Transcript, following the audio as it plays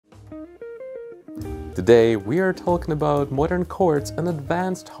Today we are talking about modern chords and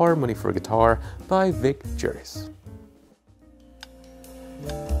advanced harmony for guitar by VIC JURIS.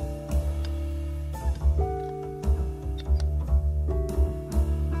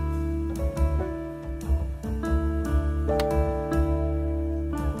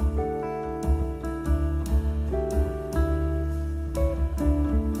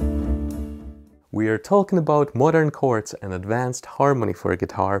 We are talking about modern chords and advanced harmony for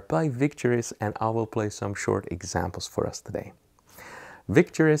guitar by VIC JURIS, and I will play some short examples for us today.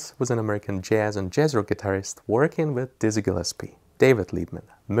 VIC JURIS was an American jazz and jazz rock guitarist working with Dizzy Gillespie, David Liebman,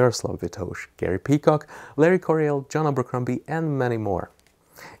 Miroslav Vitouche, Gary Peacock, Larry Coryell, John Abercrombie, and many more.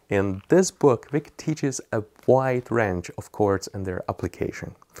 In this book, Vic teaches a wide range of chords and their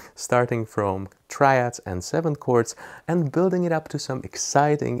application, starting from triads and seventh chords and building it up to some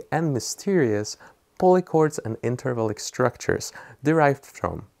exciting and mysterious polychords and intervallic structures derived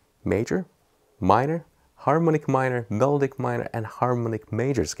from major, minor, harmonic minor, melodic minor, and harmonic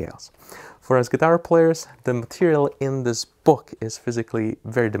major scales. For us guitar players, the material in this book is physically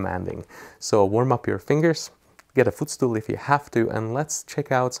very demanding, so warm up your fingers, get a footstool if you have to, and let's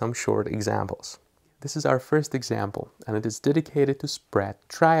check out some short examples. This is our first example, and it is dedicated to spread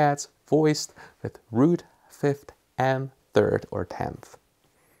triads voiced with root, fifth, and third or 10th.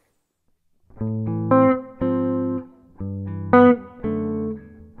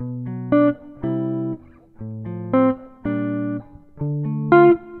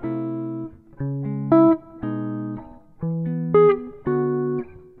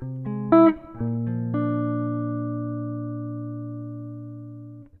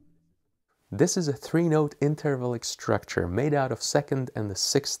 This is a 3-note intervallic structure made out of second and the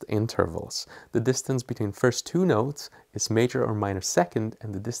sixth intervals. The distance between first 2 notes is major or minor second,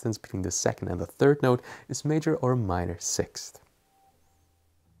 and the distance between the second and the third note is major or minor sixth.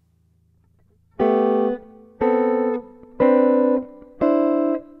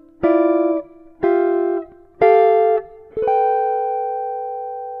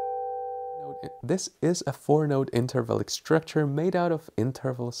 This is a 4-note intervallic structure made out of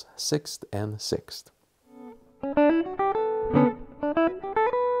intervals 6th and 6th.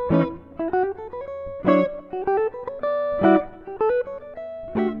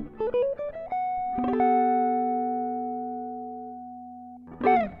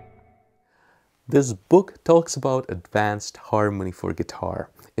 This book talks about advanced harmony for guitar.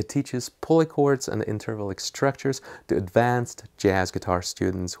 It teaches polychords and intervallic structures to advanced jazz guitar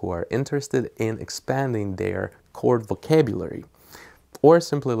students who are interested in expanding their chord vocabulary or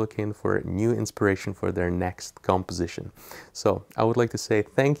simply looking for new inspiration for their next composition. So I would like to say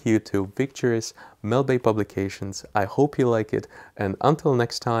thank you to VIC JURIS, Mel Bay Publications. I hope you like it, and until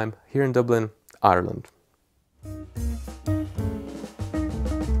next time, here in Dublin, Ireland.